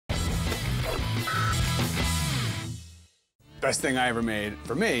Best thing I ever made,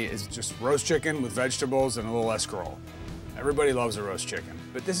 for me, is just roast chicken with vegetables and a little escarole. Everybody loves a roast chicken,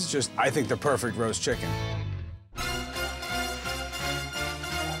 but this is just, I think, the perfect roast chicken.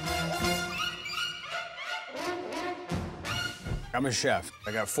 I'm a chef.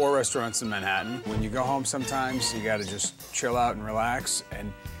 I got 4 restaurants in Manhattan. When you go home sometimes, you gotta just chill out and relax.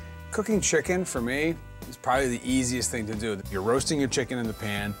 And cooking chicken, for me, is probably the easiest thing to do. You're roasting your chicken in the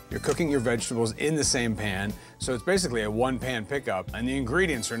pan, you're cooking your vegetables in the same pan, so it's basically a one-pan pickup, and the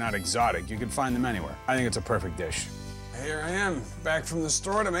ingredients are not exotic. You can find them anywhere. I think it's a perfect dish. Here I am, back from the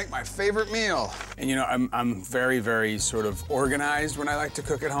store to make my favorite meal. And you know, I'm very, very sort of organized when I like to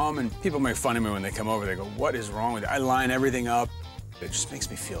cook at home, and people make fun of me when they come over. They go, what is wrong with it? I line everything up. It just makes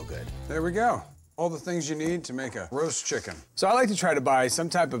me feel good. There we go. All the things you need to make a roast chicken. So I like to try to buy some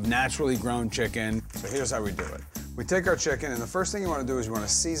type of naturally grown chicken. So here's how we do it. We take our chicken, and the first thing you want to do is you want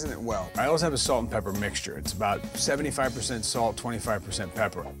to season it well. I always have a salt and pepper mixture. It's about 75% salt, 25%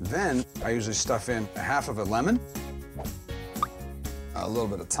 pepper. Then I usually stuff in a half of a lemon, a little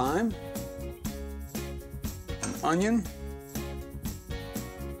bit of thyme, an onion,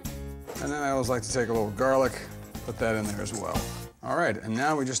 and then I always like to take a little garlic, put that in there as well. All right, and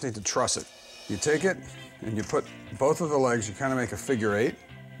now we just need to truss it. You take it and you put both of the legs, you kind of make a figure 8.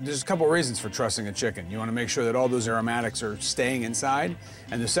 There's a couple reasons for trussing a chicken. You want to make sure that all those aromatics are staying inside,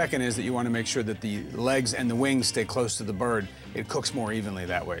 and the second is that you want to make sure that the legs and the wings stay close to the bird. It cooks more evenly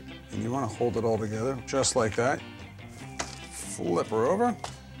that way. And you want to hold it all together, just like that. Flip her over,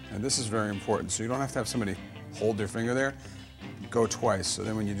 and this is very important, so you don't have to have somebody hold their finger there. Go twice, so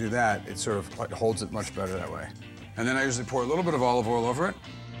then when you do that, it sort of holds it much better that way. And then I usually pour a little bit of olive oil over it,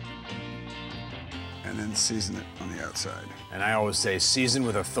 and then season it on the outside. And I always say season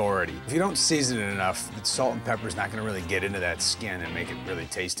with authority. If you don't season it enough, the salt and pepper is not gonna really get into that skin and make it really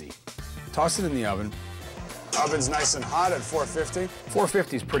tasty. Toss it in the oven. Oven's nice and hot at 450.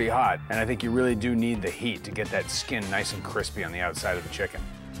 450 is pretty hot, and I think you really do need the heat to get that skin nice and crispy on the outside of the chicken.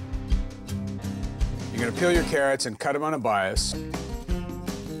 You're gonna peel your carrots and cut them on a bias.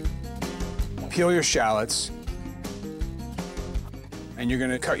 Peel your shallots, and you're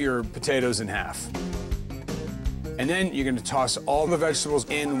gonna cut your potatoes in half. And then you're gonna toss all the vegetables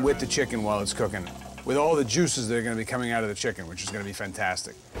in with the chicken while it's cooking, with all the juices that are gonna be coming out of the chicken, which is gonna be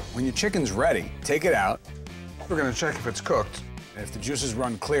fantastic. When your chicken's ready, take it out. We're gonna check if it's cooked. And if the juices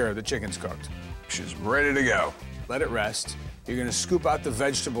run clear, the chicken's cooked. She's ready to go. Let it rest. You're gonna scoop out the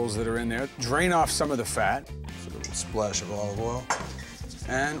vegetables that are in there, drain off some of the fat. So a little splash of olive oil.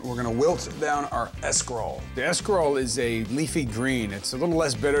 And we're gonna wilt down our escarole. The escarole is a leafy green. It's a little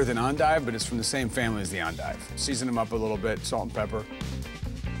less bitter than endive, but it's from the same family as the endive. Season them up a little bit, salt and pepper.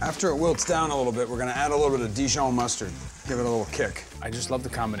 After it wilts down a little bit, we're gonna add a little bit of Dijon mustard. Give it a little kick. I just love the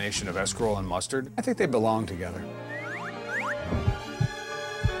combination of escarole and mustard. I think they belong together.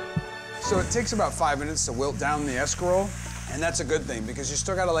 So it takes about 5 minutes to wilt down the escarole, and that's a good thing because you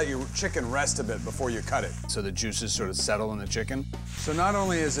still gotta let your chicken rest a bit before you cut it, so the juices sort of settle in the chicken. So not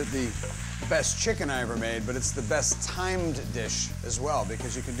only is it the best chicken I ever made, but it's the best timed dish as well,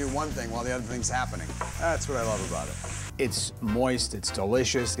 because you can do one thing while the other thing's happening. That's what I love about it. It's moist, it's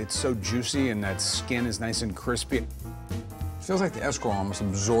delicious, it's so juicy, and that skin is nice and crispy. It feels like the escarole almost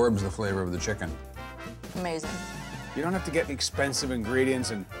absorbs the flavor of the chicken. Amazing. You don't have to get expensive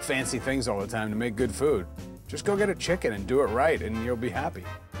ingredients and fancy things all the time to make good food. Just go get a chicken and do it right, and you'll be happy.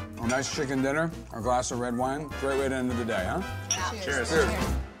 A nice chicken dinner, a glass of red wine, great way to end the day, huh? Cheers. Cheers.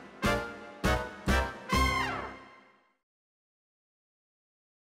 Cheers.